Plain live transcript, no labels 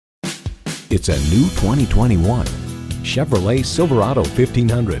It's a new 2021 Chevrolet Silverado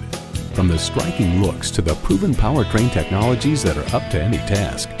 1500. From the striking looks to the proven powertrain technologies that are up to any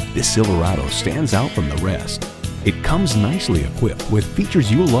task, this Silverado stands out from the rest. It comes nicely equipped with features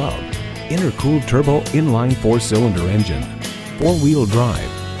you love: intercooled turbo inline 4-cylinder engine, 4-wheel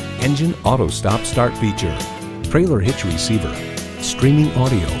drive, engine auto stop start feature, trailer hitch receiver, streaming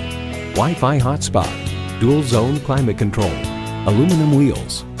audio, Wi-Fi hotspot, dual zone climate control, aluminum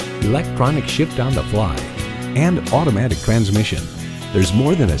wheels, electronic shift on the fly, and automatic transmission. There's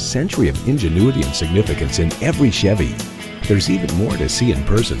more than a century of ingenuity and significance in every Chevy. There's even more to see in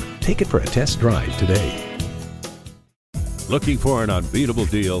person. Take it for a test drive today. Looking for an unbeatable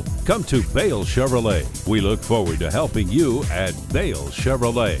deal? Come to Bale Chevrolet. We look forward to helping you at Bale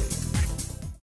Chevrolet.